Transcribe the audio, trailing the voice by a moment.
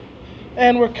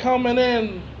And we're coming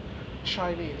in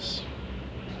Chinese.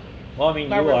 Well, I mean,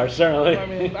 Not you are really. certainly. I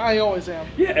mean, I always am.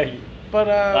 Yeah. But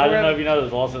I we're don't know at if you know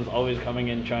this. Lawson's always coming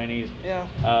in Chinese.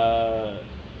 yeah.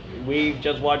 We've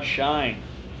just watched Shine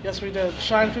Yes, we did.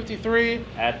 Shine 53.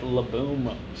 at the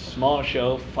Laboom small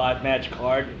show 5 match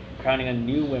card crowning a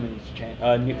new women's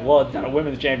Yeah. well, it's not a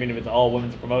women's champion if it's all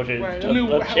women's promotion. It's Right, a just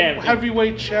new a champion.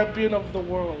 heavyweight champion of the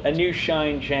world. A new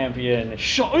Shine champion.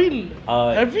 Shine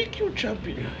Uh, heavyweight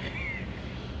champion.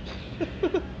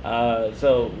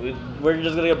 So we're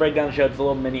just gonna break down the show. It's a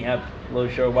little mini ep, little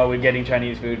short while we're getting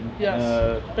Chinese food.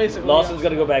 Yes, basically, Lawson's yes.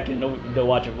 gonna go back in to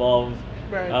watch Evolve.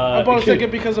 Right. I bought a ticket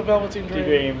because of Velveteen Dream.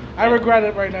 Dream. I regret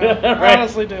it right now. I Right.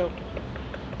 honestly do.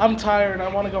 I'm tired. I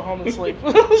want to go home and sleep.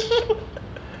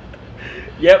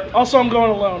 Yep. Also, I'm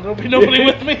going alone. There'll be nobody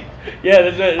with me. Yeah,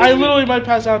 I literally might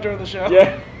pass out during the show.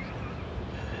 Yeah.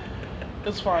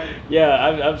 It's fine. Yeah,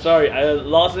 I'm sorry.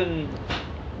 Lawson.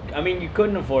 I mean, you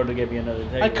couldn't afford to get me another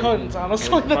ticket. I couldn't,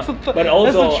 honestly. But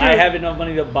also, that's the I truth. have enough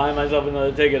money to buy myself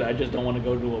another ticket. I just don't want to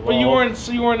go to Evolve. But you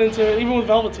weren't into it, even with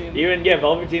Velveteen. Even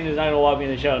Velveteen is not gonna walk me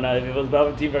in the show. Now, if it was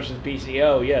Velveteen versus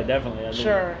PCO, yeah, definitely. I'd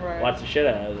Sure, right. watch the shit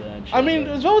out of that. Shit, I mean, but-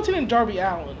 it was Velveteen and Darby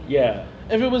Allin. yeah.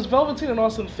 If it was Velveteen and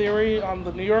Austin Theory on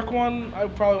the New York one, I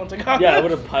probably wouldn't take on Yeah, I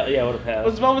this. would have. Yeah, I would have It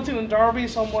was passed. Velveteen and Darby,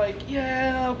 so I'm like,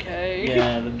 yeah, okay.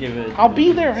 Yeah, then give it. I'll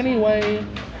be there anyway.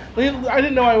 I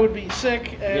didn't know I would be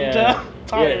sick and Yeah.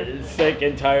 tired. Yeah, sick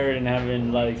and tired and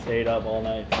having like stayed up all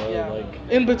night. So Yeah. like.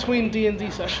 In between D&D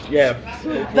sessions. Yeah.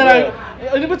 So for That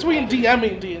real. in between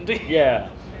DMing D&D. Yeah.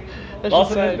 I should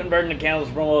Lawson say. has been burning the candles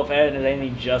from both ends, and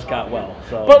he just got well.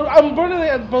 So. But I'm burning it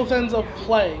at both ends of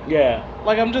playing. Yeah.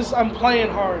 Like I'm playing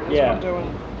hard. Is Yeah. what I'm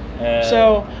doing.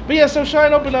 So. But yeah, so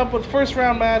Shine opened up with first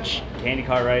round match. Candy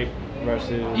Cartwright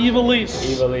versus Evilise.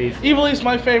 Evilise. Evilise,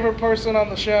 my favorite person on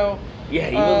the show. Yeah,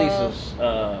 Evilise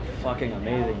is fucking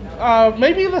amazing.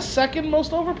 Maybe the second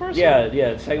most over person.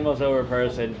 Yeah, second most over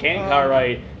person. Candy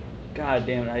Cartwright. God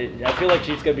damn it! I feel like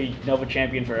she's gonna be Nova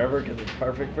champion forever because it's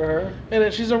perfect for her.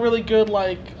 And she's a really good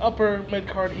like upper mid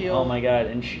card heel. Oh my god,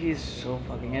 and she's so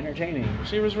fucking entertaining.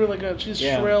 She was really good. She's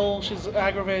shrill. She's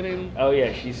aggravating. Oh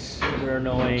yeah, she's super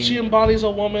annoying. She embodies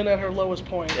a woman at her lowest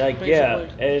point. Like basically. yeah,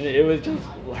 and it was just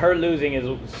her losing is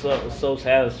so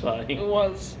satisfying. It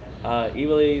was.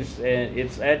 Evilise, and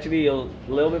it's actually a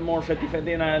little bit more 50-50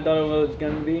 than I thought it was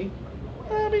gonna be.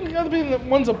 I mean,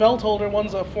 one's a belt holder,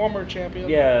 one's a former champion.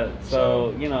 Yeah,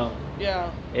 so you know.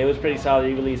 Yeah. It was pretty solid.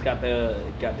 Evilise got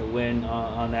the win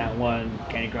on that one.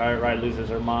 Candy Cartwright loses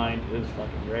her mind. It was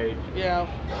fucking great. Yeah.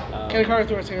 Candy Cartwright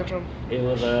threw a tantrum. It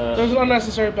was There was an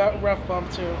unnecessary ref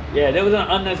bump too. Yeah, there was an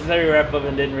unnecessary ref bump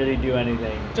and didn't really do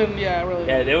anything. Really.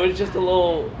 Yeah, there was just a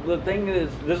little. The thing is,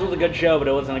 this was a good show, but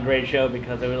it wasn't a great show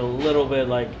because there was a little bit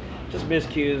like just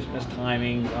miscues,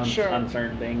 mistimings on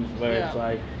certain things where it's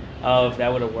like, oh, if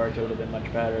that would have worked, it would have been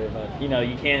much better. But you know,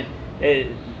 you can't.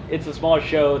 It's a small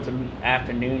show. It's an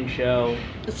afternoon show.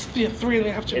 It's the 3 in the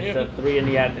afternoon. It's a 3 in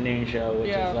the afternoon show, which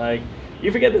is like you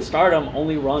forget that Stardom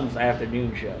only runs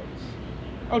afternoon shows.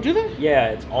 Oh, do they? Yeah,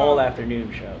 it's all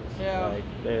afternoon shows. Yeah.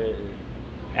 Like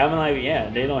I'm like, yeah,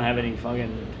 they don't have any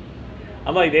fucking.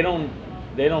 I'm like, they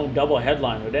don't double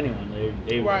headline with anyone.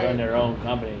 They run their own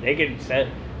company. They can set.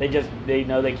 They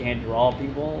know they can't draw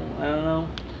people. I don't know.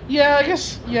 Yeah, I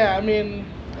guess. Yeah, I mean,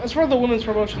 as far as the women's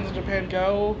promotions in Japan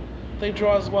go, they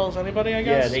draw as well as anybody, I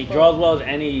guess. Yeah, they draw as well as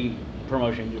any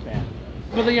promotion in Japan.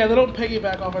 But they don't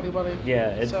piggyback off anybody. Yeah,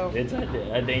 it's I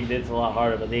think it's a lot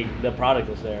harder, but the product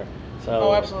is there.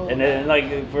 So, absolutely. And then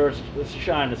like for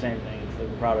Shine, the same thing. It's like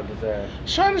the product is there.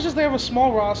 Shine is just they have a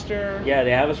small roster. Yeah,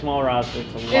 they have a small roster.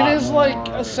 It's a lot. It is like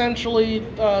essentially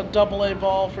double A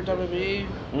ball for WWE.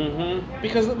 Mm-hmm.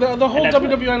 Because the whole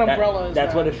WWN umbrella is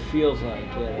that's what it feels like.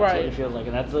 Yeah, that's what it feels like,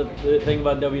 and that's the thing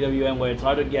about WWN where it's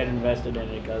hard to get invested in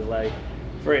it because like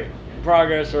for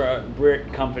Progress or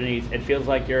Brit companies, it feels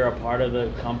like you're a part of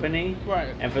the company.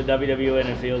 Right. And for WWN,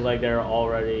 it feels like they're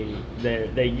already there.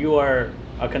 That you are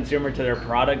a consumer to their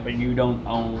product, but you don't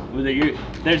own.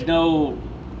 There's no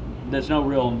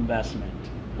real investment.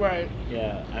 Right.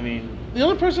 Yeah, I mean. The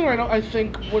only person I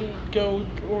think wouldn't go to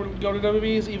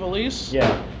WWE is Evilise.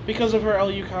 Yeah. Because of her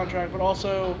LU contract, but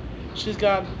also she's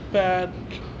got bad.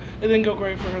 It didn't go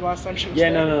great for her last time she was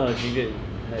there. No, she did.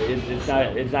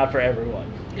 It's not for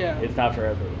everyone. Yeah. It's not for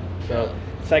everyone. So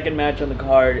second match on the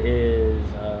card is.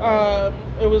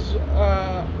 It was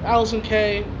Allison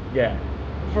Kay. Yeah.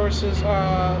 Versus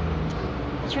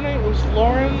what's her name? It was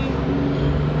Lauren.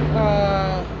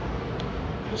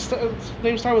 His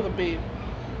name started with a B.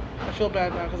 I feel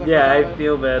bad now because I forgot it. I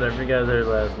feel bad. I forgot their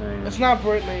last name. It's not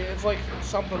Brittany. It's like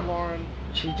something Lauren.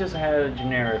 She just had a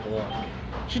generic look.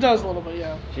 She does a little bit,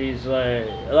 yeah. She's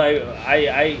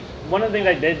I one of the things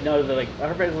I did notice that like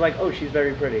her face was like, oh, she's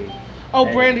very pretty. Oh,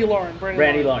 Brandy Lauren.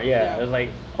 Brandy Lauren, yeah. It was like,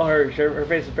 oh, her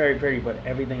face is very pretty, but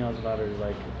everything else about her is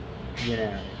like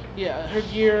generic. Yeah, her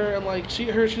gear and like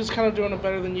she's kind of doing a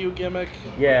better than you gimmick.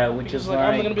 Yeah, which is like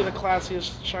I'm gonna be the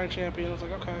classiest Shine champion. It's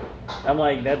like okay. I'm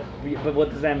like that, but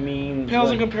what does that mean?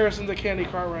 Pales in comparison to Candy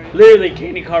Cartwright. Literally,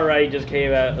 Candy Cartwright just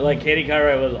came out. Like Candy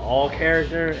Cartwright was all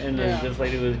character, and then this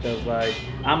lady was just like,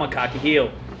 I'm a cocky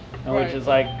heel. Which is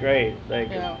like great,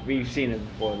 like we've seen it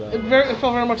before though. It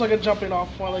felt very much like a jumping off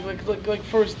point, like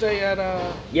first day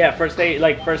at first day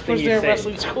first thing you day say,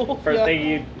 wrestling school. First thing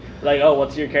you like, oh,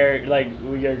 what's your character? Like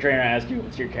your trainer asks you,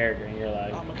 what's your character, and you're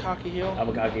like, I'm a cocky heel. I'm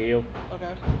a cocky heel.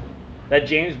 Okay. That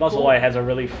James Musselwhite has a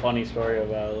really funny story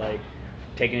about like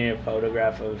taking a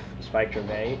photograph of Spike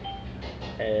Gervais,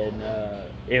 and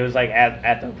it was like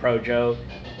at the Projo,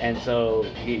 and so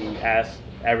he asked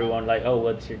everyone like, oh,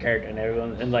 what's your character? And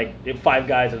everyone, and like 5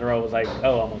 guys in a row was like,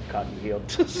 oh, I'm a cocky heel.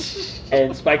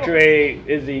 And Spike Gervais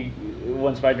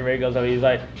when Spike Gervais goes up, he's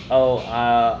like, oh,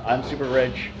 I'm super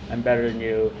rich, I'm better than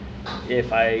you.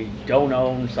 If I don't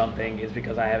own something, it's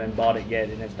because I haven't bought it yet,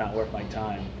 and it's not worth my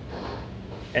time.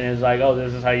 And it's like, oh,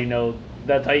 this is how you know.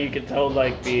 That's how you can tell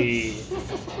like the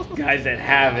guys that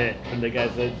have it from the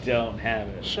guys that don't have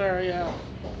it. Sure, yeah.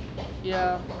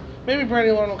 Yeah. Maybe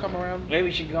Brandy Lauren will come around.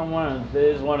 Maybe she come around.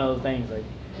 This is one of those things. Like,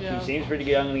 she seems pretty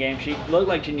young in the game. She looked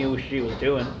like she knew what she was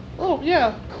doing. Oh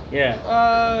yeah.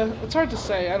 Yeah. It's hard to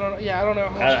say. I don't know. Yeah, I don't know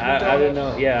how much she's been doing. I don't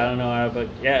know. Yeah, I don't know. But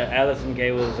yeah, Allison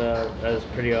Kay was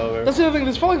pretty over. That's the other thing.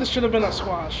 This felt like this should have been a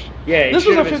squash. Yeah. This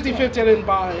was a 50-50. I didn't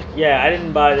buy. Yeah, I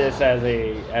didn't buy this as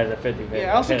a 50-50.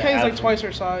 Yeah, Allison Kay is like twice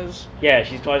her size. Yeah,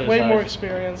 she's twice her size. Way more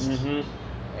experienced. Mm-hmm.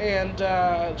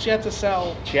 And she had to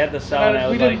sell. She had to sell,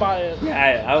 and we didn't buy it.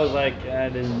 Yeah, I was like,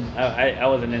 I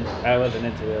wasn't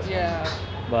into this. Yeah.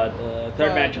 But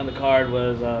third match on the card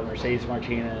was Mercedes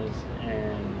Martinez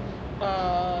and.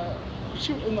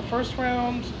 She in the first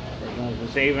round. First round was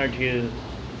Mercedes Martinez.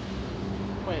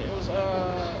 Wait, it was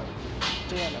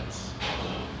damn it.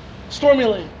 Stormy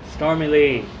Lee. Stormy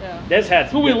Lee. Yeah. This had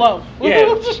who we love. Yeah,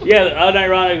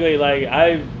 unironically, like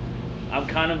I'm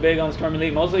kind of big on Stormy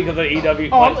Lee, mostly because of EW.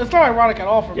 Oh, it's not ironic at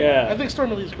all for me. Yeah. I think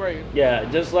Stormy Lee's great. Yeah,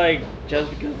 just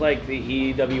because like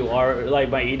the EWR, like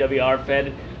my EWR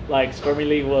fed, like Stormy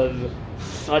Lee was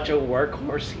such a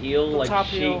workhorse heel. Like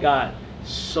she got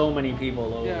so many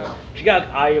people over. Yeah. She got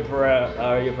Aya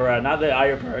Pereira. Not that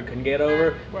Aya Pereira couldn't get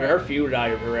over, but her feud with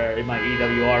Aya Pereira in my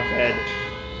EWR fed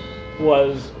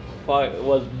was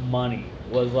money.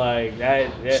 Was like that.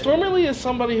 Stormy Lee is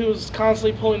somebody who's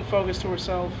constantly pulling focus to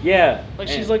herself. Yeah. Like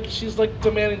she's like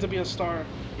demanding to be a star.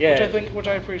 Yeah. Which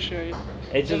I appreciate.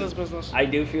 It's in this business. I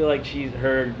do feel like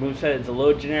her moveset is a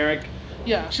little generic.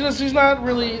 Yeah, she's not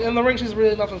really in the ring. She's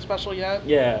really nothing special yet.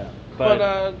 Yeah,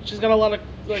 but she's got a lot of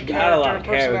character and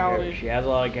personality. She has a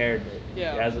lot of character.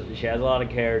 Yeah. She has a lot of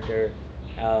character.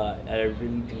 I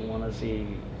really do want to see.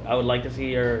 I would like to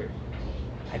see her.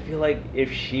 I feel like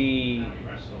if she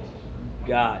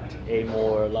got a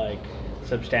more like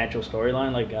substantial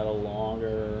storyline, like got a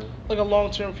longer, like a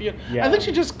long-term feud. Yeah. I think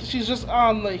she's just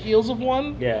on the heels of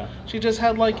one. Yeah. She just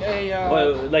had like a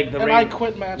like the an I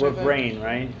Quit match with Rain,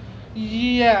 right?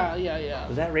 Yeah.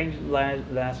 Was that Rain's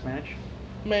last match?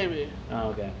 Maybe. Oh,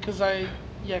 okay.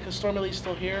 Because Stormy Lee's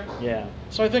still here. Yeah.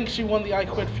 So I think she won the I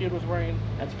Quit feud with Rain.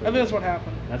 I think that's what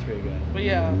happened. That's pretty good. But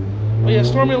yeah,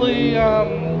 Stormy Lee.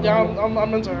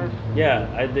 I'm into her. Yeah,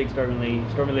 I think Stormy Lee.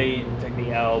 Stormy Lee took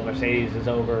the L. Mercedes is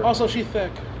over. Also, she's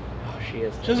thick. Oh, she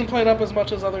is. Thick. She hasn't played up as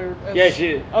much as other.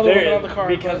 Other women on the card.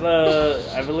 Because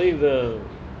I believe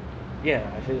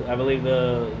I believe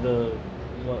the.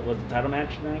 What was the title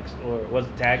match next, or was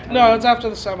it tag time? No, it's after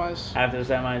the semis. After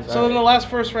the semis. So then the last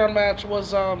first round match was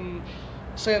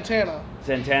Santana.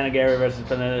 Santana Gary versus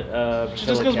Priscilla She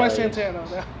just goes Kelly. by Santana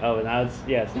now. Oh, now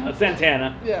it's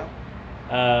Santana. Yeah.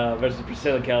 Versus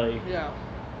Priscilla Kelly. Yeah.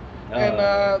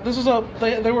 And this was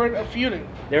they were feuding.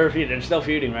 They were feuding. They're still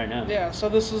feuding right now. Yeah. So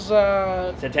this is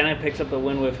Santana picks up the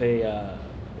win with a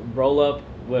roll up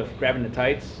with grabbing the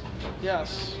tights.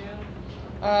 Yes.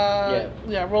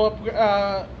 Roll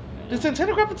up. Did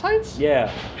Santana grab the tights?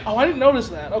 Yeah. Oh, I didn't notice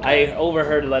that. Okay. I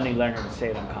overheard Lenny Leonard say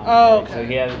it on commentary. Oh,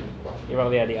 okay. So he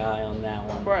probably had the eye on that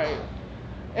one. Right.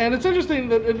 And it's interesting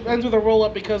that it ends with a roll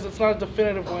up because it's not a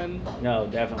definitive win. No,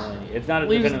 definitely. It's not a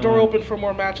Leaves definitive the door win. open for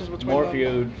more matches between more them.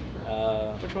 feud.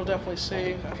 Which we'll definitely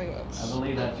see. I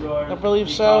believe that's yours. I believe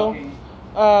so.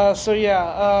 So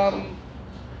yeah,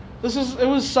 it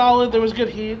was solid. There was good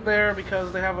heat there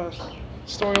because they have a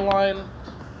storyline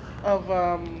of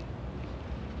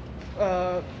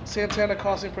Santana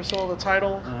costing Priscilla the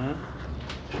title. Uh-huh.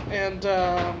 And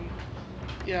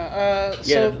yeah,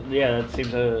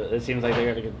 It seems like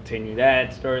they're going to continue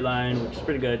that storyline, which is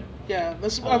pretty good. Yeah,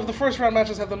 this of the first round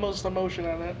matches had the most emotion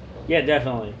in it. Yeah,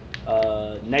 definitely.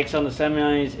 Next on the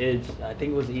semis, I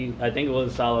think it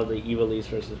was solidly Ivelisse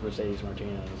versus Mercedes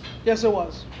Martinez. Yes, it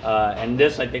was. And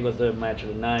this I think was the match of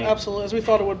the night. Absolutely, as we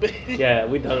thought it would be. Yeah,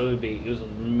 we thought it would be. It was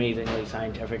an amazingly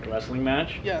scientific wrestling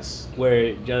match. Yes.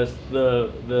 Where just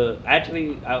the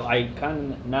actually I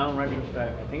kind of now in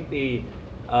retrospect I think the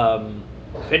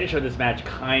finish of this match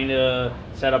kind of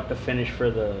set up the finish for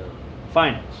the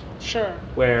finals. Sure.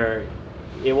 Where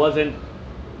it wasn't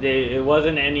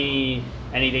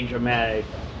anything dramatic.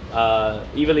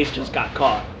 Ivelisse just got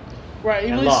caught. Right.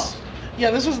 And lost.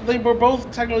 Yeah, they were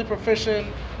both technically proficient,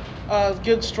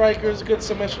 good strikers, good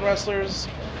submission wrestlers.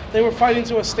 They were fighting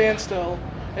to a standstill,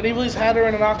 and Ivelisse had her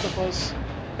in an octopus,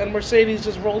 and Mercedes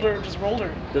just rolled her. Just rolled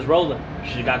her.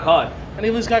 She got caught. And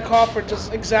Ivelisse got caught for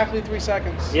just exactly 3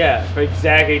 seconds. Yeah, for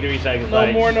exactly 3 seconds.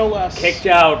 No more, no less. Kicked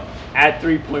out at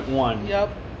 3.1. Yep.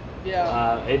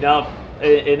 Yeah.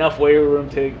 Enough wiggle room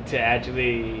to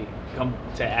actually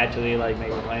like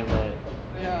make a claim that.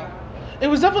 Yeah. It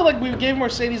was definitely like we gave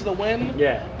Mercedes the win.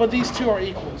 Yeah. But these two are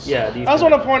equals. Yeah. I just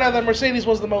want to point out that Mercedes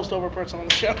was the most over person on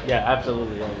the show. Yeah,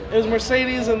 absolutely. Yeah. It was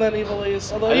Mercedes and then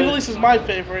Ivelisse. Although Ivelisse is my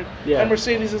favorite. Yeah. And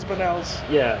Mercedes is Benel's.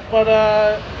 Yeah. But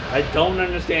I don't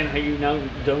understand how you now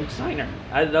don't sign her.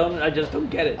 I just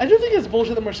don't get it. I do think it's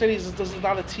bullshit that Mercedes is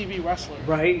not a TV wrestler.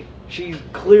 Right? She's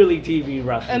clearly TV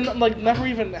wrestler. And like never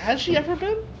even has she ever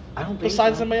been? I don't think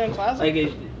besides so. the Mae Young Classic.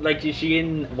 Is she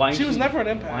in? Why? She was never an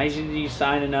Impact. Why isn't she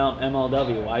signing out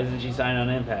MLW? Why isn't she signing on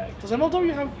Impact? Does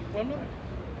MLW have women?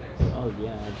 Oh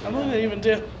yeah. I don't think they even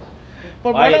do.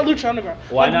 But why not Lucha Underground?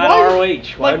 Why not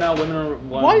ROH? Why not women?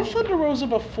 Why Thunder Rosa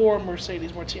before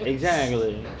Mercedes Martinez?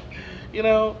 Exactly. You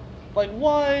know, like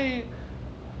why?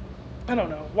 I don't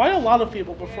know. Why a lot of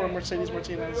people prefer Mercedes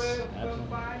Martinez?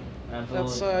 Absolutely.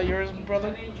 That's yours,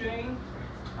 brother. Let me get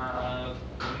a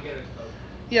Coke.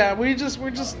 Yeah, we're just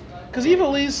because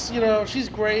Ivelisse, she's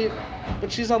great, but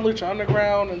she's on Lucha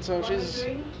Underground, and so she's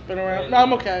been around. No,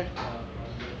 I'm okay.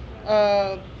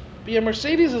 But yeah,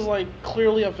 Mercedes is like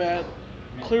clearly a vet.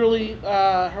 Clearly,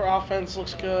 her offense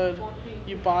looks good.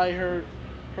 You buy her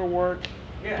work.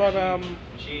 Yeah, but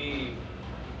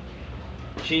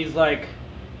she's like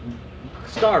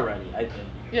star ready, I think.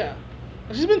 Yeah,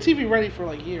 she's been TV ready for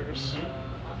like years.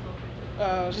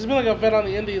 She's been like a vet on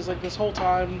the Indies like this whole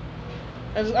time.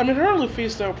 I mean, her and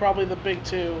Lufisto are probably the big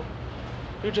two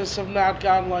who just have not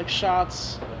gotten like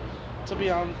shots to be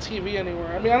on TV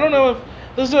anywhere. I mean, I don't know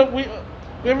if we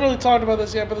haven't really talked about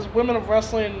this yet, but this Women of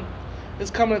Wrestling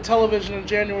is coming to television in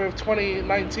January of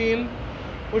 2019,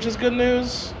 which is good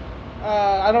news.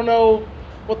 I don't know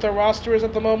what their roster is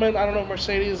at the moment. I don't know if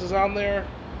Mercedes is on there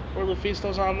or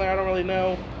Lufisto's on there. I don't really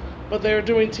know. But they're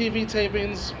doing TV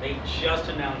tapings. They just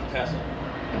announced Tessa.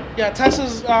 Yeah,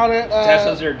 Tessa's on it.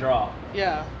 Tessa's their draw.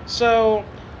 Yeah, so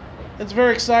it's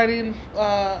very exciting.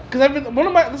 Because I've been one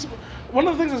of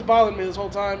the things that's bothered me this whole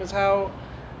time is how,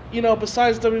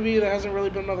 besides WWE, there hasn't really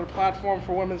been another platform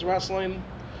for women's wrestling.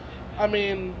 I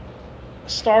mean,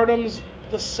 Stardom's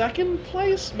the second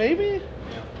place, maybe.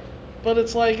 Yeah. But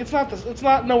it's like it's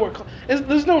not nowhere.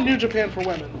 There's no New Japan for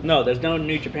women. No, there's no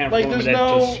New Japan for women.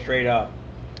 That's just straight up.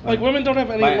 Like women don't have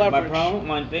any leverage.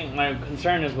 My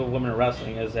concern is with women in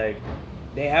wrestling is like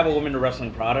they have a women in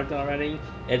wrestling product already.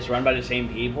 It's run by the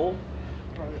same people.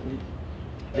 Right.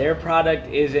 Their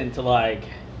product isn't like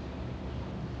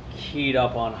keyed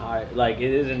up on high. Like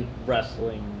it isn't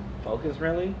wrestling focused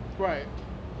really. Right.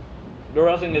 The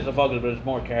wrestling is the focus, but it's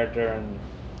more character and.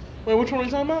 Wait, which one are you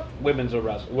talking about? Women's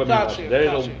wrestling. Gotcha.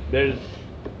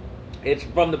 It's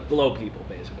from the below people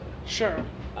basically. Sure.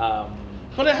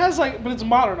 But it's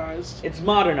modernized. It's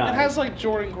modernized. It has like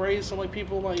Jordan Grace and like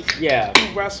people like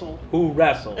who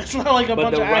wrestle. It's not like a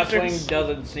bunch of actors. But the wrestling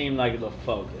doesn't seem like the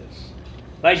focus.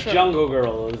 Like Jungle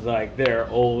Girl is like their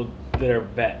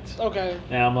vet. Okay.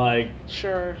 And I'm like,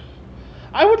 sure.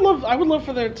 I would love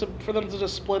for them to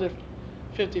just split it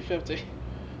 50-50.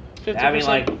 50%. Having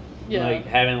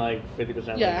like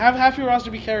 50%. Yeah, have half your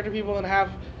roster be character people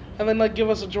and then like give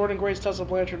us a Jordan Grace Tessa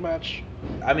Blanchard match.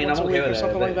 I mean, I'm okay with that. Or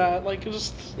something like that. Like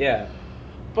just. Yeah.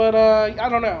 But I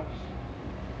don't know.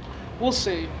 We'll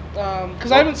see.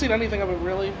 Because I haven't seen anything of it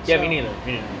really. Yeah, me neither.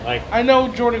 Like I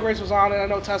know Jordan Grace was on it. I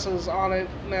know Tessa's on it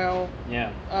now.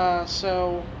 Yeah.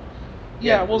 So.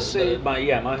 Yeah, we'll see.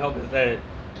 My hope is that.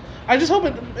 I just hope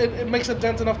it makes a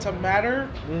dent enough to matter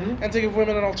and to give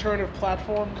women an alternative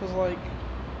platform because like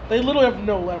they literally have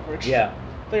no leverage. Yeah.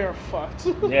 They are fucked.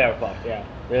 They are fucked. Yeah.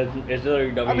 It's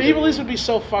literally WWE. I mean, Ivelisse would be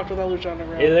so fucked without Lucha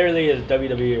Underground. It literally is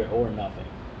WWE or nothing.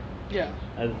 Yeah.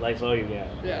 That's all you get.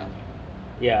 Yeah.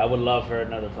 Yeah, I would love for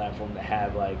another platform to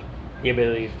have like the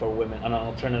ability for women, an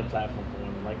alternative platform for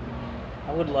women. Like,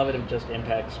 I would love it if just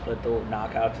Impact split the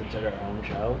knockouts into their own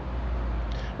show.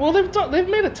 Well, they've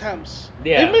made attempts.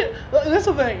 Yeah. That's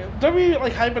the thing. WWE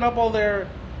like hyping up all their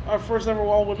our first ever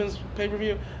all women's pay per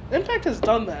view. Impact has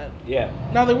done that. Yeah.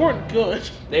 Now they weren't good.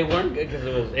 They weren't good because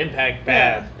it was Impact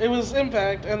bad. Yeah, it was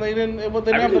Impact, and they didn't. They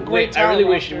didn't have the great I really talent.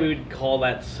 wish we would call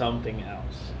that something else.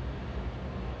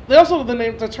 They also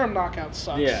the term knockout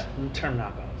sucks. Yeah, the term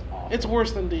knockout is awful. It's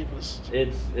worse than divas.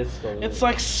 It's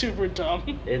like super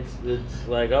dumb. It's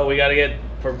like, oh, we gotta get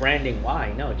for branding.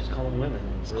 Why? No, just call them women.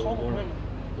 Just call them women.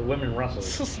 The women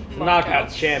wrestlers.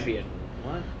 Knockouts champion.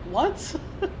 What?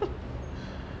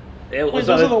 Wait,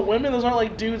 those are the women? Those aren't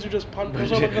like dudes who just punch.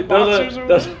 Those are like the boxers or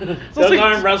whatever? Those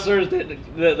aren't wrestlers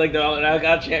that like the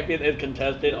knockout champion is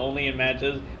contested only in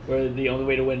matches where the only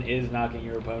way to win is knocking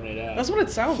your opponent out. That's what it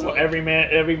sounds like. Every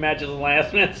match is a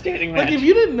last man standing match. Like if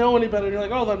you didn't know any better, you're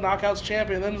like, oh, the knockouts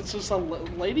champion. Then it's just a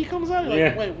lady comes out. You're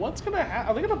like, wait, what's gonna happen?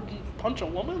 Are they gonna punch a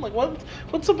woman? Like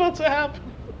what's about to happen?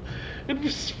 It'd be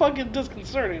fucking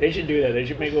disconcerting. They should do that. They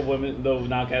should make the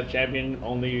knockout champion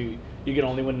only. You can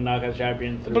only win the knockout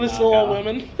champion through But it's still all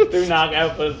women. Through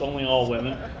knockout, but it's only all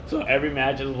women. So every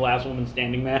match is the last woman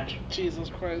standing match. Jesus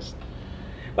Christ.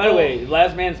 By the way,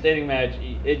 last man standing match,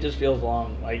 it just feels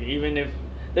long. Like, even if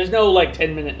there's no like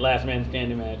 10-minute last man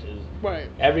standing matches. Right.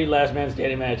 Every last man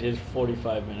standing match is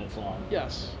 45 minutes long.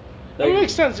 Yes. Like, it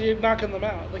makes sense. You're knocking them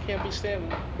out. They can't be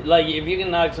standing. Like, if you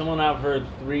can knock someone out for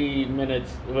 3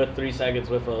 minutes with 3 seconds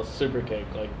with a super kick,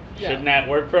 like, shouldn't that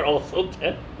work for also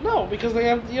 10? No, because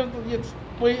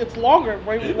it's longer,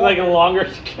 right? Longer. Like a longer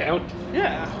count.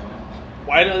 Yeah.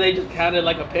 Why don't they just count it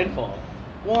like a pinfall?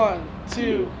 1,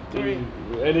 2, 3.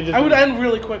 And I would end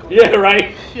really quickly. Yeah,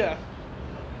 right. Yeah.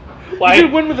 Why? You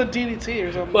could win with a DDT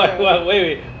or something.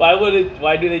 Wait.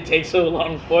 Why do they take so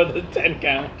long for the 10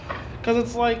 count? Because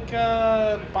it's like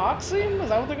boxing? Is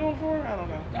that what they're going for? I don't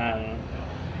know.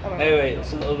 I don't know. Anyway,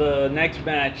 so the next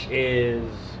match is...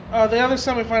 the other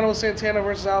semifinal was Santana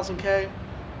versus Allison Kay.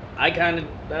 I kind of...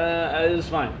 it was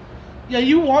fine. Yeah,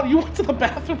 you went to the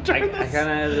bathroom during this? I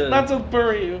kind of... Not to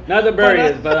bury you. Not to bury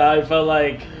you, but I felt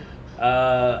like...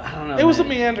 I don't know. It was a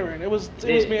meandering. It was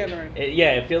meandering.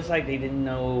 It feels like they didn't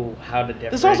know how to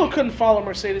differentiate. This also couldn't follow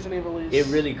Mercedes and Ivelisse. It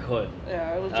really could.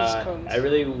 Yeah, it was just couldn't. I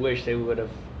really wish they would have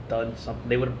done something.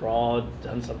 They would have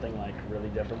done something like really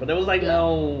different. But there was like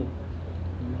no.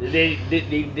 They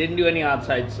didn't do any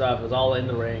outside stuff. It was all in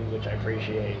the ring, which I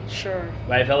appreciate. Sure.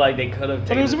 But I felt like they could have.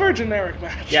 But it was a very generic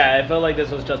match. Yeah, I felt like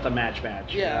this was just a match.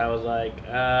 Yeah. And I was like,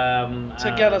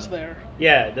 to get us there.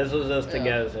 Yeah, this was just to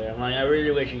get us there. I'm like, I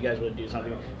really wish you guys would do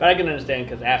something. But I can understand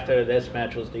because after this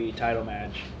match was the title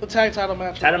match. The tag title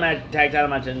match. Tag title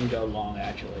match didn't go long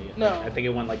actually. No. I think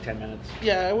it went like 10 minutes.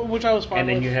 Yeah, which I was fine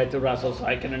with. And then you had to wrestle, so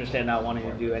I can understand not wanting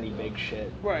to do any big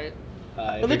shit. Right.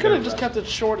 But they could have just kept it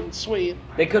short and sweet.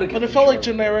 They could have. But it felt like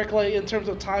generic, like in terms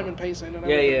of time and pacing and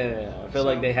everything. Yeah. I feel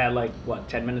like they had like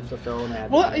 10 minutes to fill, and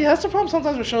that's the problem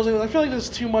sometimes with shows. I feel like there's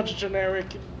too much generic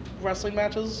wrestling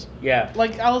matches. Yeah.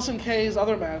 Like Allison Kay's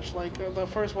other match, like the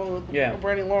first one with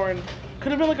Brandi Lauren,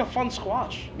 could have been like a fun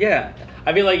squash. Yeah,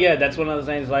 I feel like that's one of those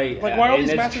things like why are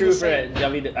these matches true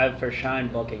the same? For Shine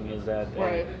booking is that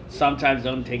sometimes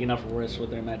don't take enough risks with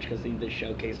their match because they need to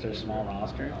showcase their small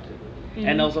roster. Mm-hmm.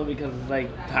 And also because it's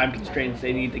like time constraints,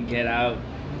 they need to get out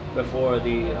before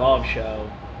the Evolve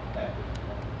show.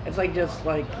 It's like just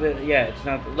like it's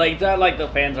not like the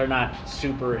fans are not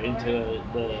super into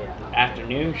the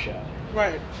afternoon show.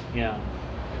 Right. You know,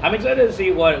 I'm excited to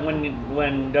see when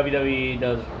WWE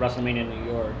does WrestleMania in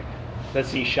New York, to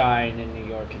see Shine in New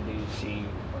York and to see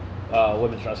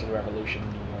Women's Wrestling Revolution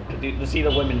in New York to see the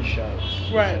women's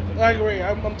shows. Right. I agree.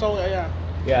 I'm totally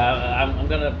Yeah, I'm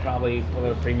gonna probably put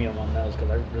a premium on those because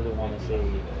I really want to see.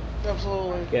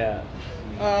 Absolutely. Yeah.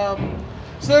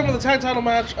 So then with the tag title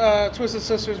match, Twisted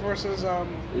Sisters versus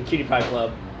the Cutie Pie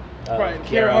Club. Right,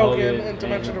 Kiera Hogan and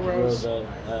Dimension Rose.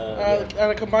 And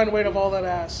a combined weight of all that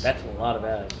ass. That's a lot of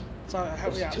ass.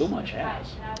 It's too much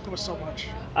ass. It was so much.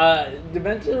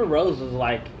 Dimension Rose was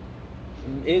like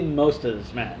in most of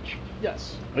this match.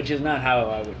 Yes. Which is not how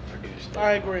I would produce it.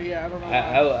 I agree. Yeah, I don't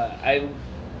know.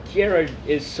 Kiera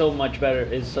is so much better.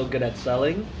 Is so good at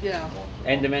selling. Yeah.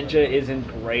 And Dementia isn't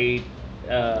great.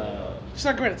 She's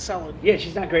not great at selling. Yeah,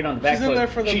 she's not great on the back foot. She's in there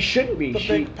for she shouldn't be. The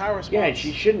big power spots. Yeah,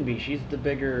 she shouldn't be. She's the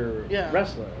bigger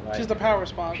wrestler. Like, she's the power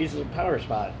spot. She's the power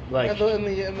spot. Like in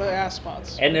the ass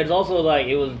spots. And there's also like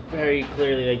it was very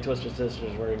clearly like Twisted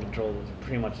Sisters were in control of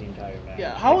pretty much the entire match.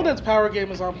 Yeah, Holland's power game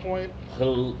is on point.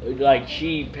 Like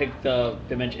she picked the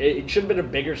Dimension. It should have been a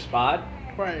bigger spot.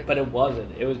 Right. But it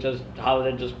wasn't. It was just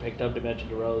Holiday just picked up Dimension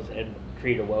Rose and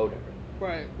treated Woder.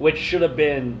 Right. Which should have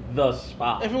been the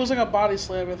spot. If it was like a body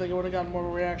slam, I think it would have gotten more of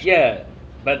a reaction. Yeah,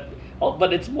 but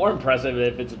it's more impressive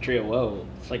if it's a trio. Whoa,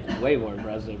 it's like way more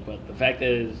impressive. But the fact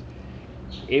is,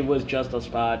 it was just a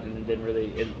spot and it didn't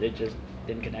really. It just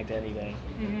didn't connect to anything.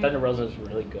 Mm-hmm. Thunder Rosa is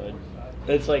really good.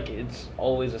 It's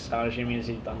always astonishing me to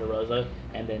see Thunder Rosa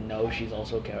and then know she's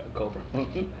also Cobra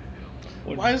Moon.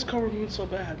 Why is Cobra Moon so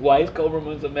bad? Why is Cobra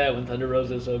Moon so bad when Thunder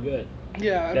Rosa is so good?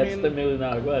 Yeah, That's the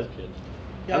 $1,000,000 question.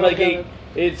 Yeah, I'm like,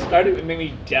 it started to make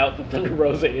me doubt that Thunder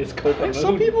Rosa is Cobra Moon.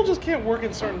 Some people just can't work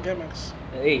in certain gimmicks.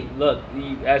 Hey, look,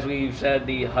 as we've said,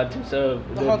 the Hunters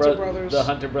of the Hunter Brothers, the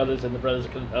Hunter Brothers, and the Brothers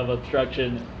of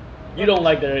Obstruction. You don't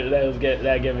like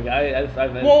that gimmick. I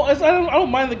don't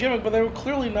mind the gimmick, but they were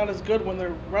clearly not as good when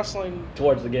they're wrestling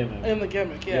towards the gimmick. In the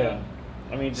gimmick, yeah.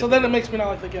 I mean, so then it makes me not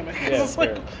like the gimmick. Yeah, it's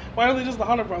like, why are they just the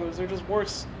Hunter Brothers? They're just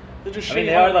worse. They're just.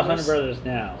 They are the Hunter Brothers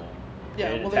now.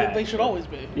 Yeah, well, they should always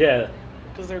be. Yeah.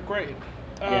 Because they're great.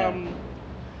 Yeah.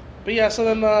 But yeah, so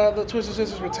then the Twisted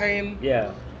Sisters retain.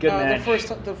 Yeah. Good match. Their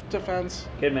first defense.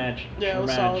 Good match. Yeah, it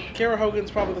was solid. Kara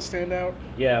Hogan's probably the standout.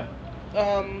 Yeah.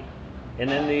 And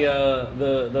then the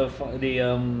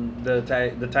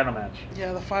title match.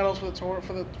 Yeah, the finals for the tour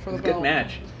for the belt. Good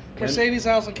match. Mercedes,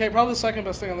 Allison Kay, probably the second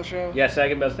best thing on the show. Yeah,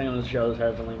 second best thing on the show is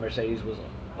definitely Mercedes was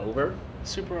over.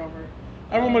 Super over.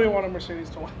 Everybody wanted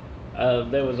Mercedes to win.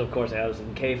 There was, of course,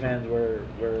 Allison Kay fans were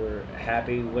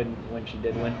happy when she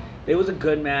did win. It was a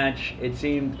good match. It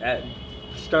seemed at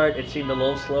the start it seemed a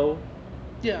little slow.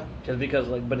 Yeah. Just because,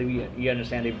 but you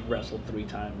understand they wrestled 3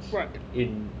 times. Right.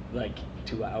 In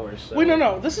 2 hours. So. Wait,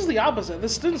 no. This is the opposite.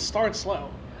 This didn't start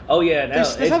slow. Oh yeah, no. It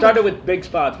started with big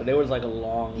spots, but there was a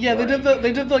long. Yeah, break.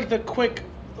 they did the quick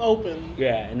open.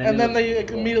 Yeah, and then they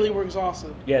immediately were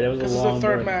exhausted. Yeah, there was a long. Because it's the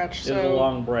third match. It was a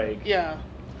long break. Yeah.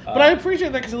 But I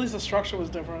appreciate that because at least the structure was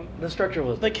different. The structure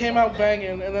was. They came out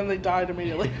banging and then they died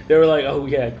immediately. They were like, "Oh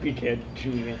yeah, we can't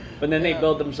shoot again." But then they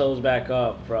built themselves back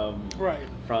up from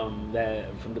the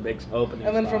big opening.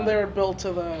 And then from there it built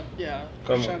to the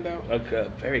crescendo. A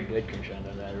very good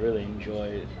crescendo that I really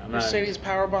enjoyed. Mercedes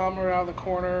powerbomb her out of the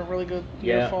corner, really good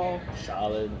near fall.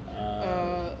 Solid.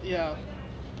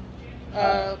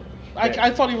 I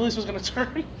thought Elise was gonna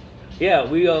turn. Yeah,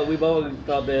 we both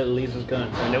thought that Elise was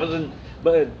gonna turn.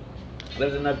 But there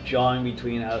was enough jawing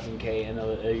between Allison Kay and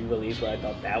Elise where I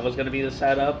thought that was gonna be the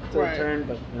setup to the turn,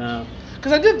 but no.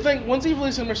 Because I did think once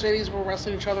Elise and Mercedes were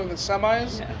wrestling each other in the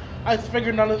semis, I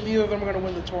figured neither of them were gonna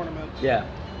win the tournament. Yeah.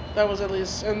 That was at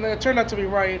least, and it turned out to be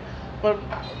right, but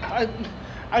I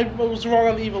was wrong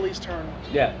on the Elise turn.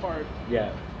 Part.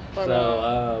 Yeah. But,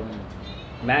 so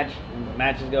match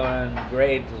is going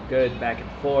great. It was good back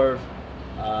and forth.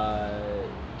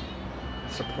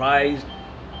 Surprise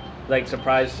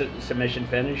submission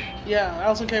finish. Yeah,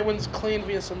 Allison Kay wins clean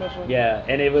via submission. Yeah,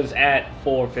 and it was at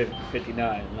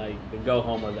 4:59. Like the go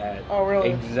home was at. Oh really?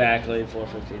 Exactly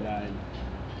 4:59.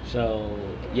 So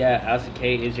yeah, Allison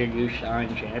Kay is your new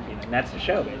Shine champion, and that's the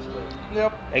show basically.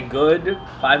 Yep. A good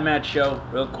 5-match show,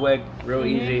 real quick, real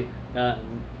easy.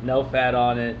 No fat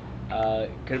on it.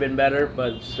 Could have been better,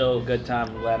 but still a good time.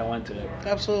 I'm glad I went to it.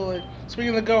 Absolutely. Speaking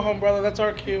of the go home, brother, that's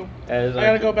our cue. I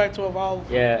gotta go back to Evolve.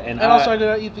 Yeah, and also I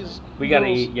gotta eat these. We gotta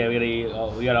eat. Yeah,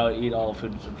 we gotta eat all the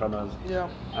food that's in front of us. Yeah.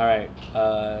 All right.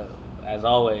 As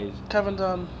always, Kevin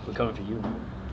Dunn. we're coming for you.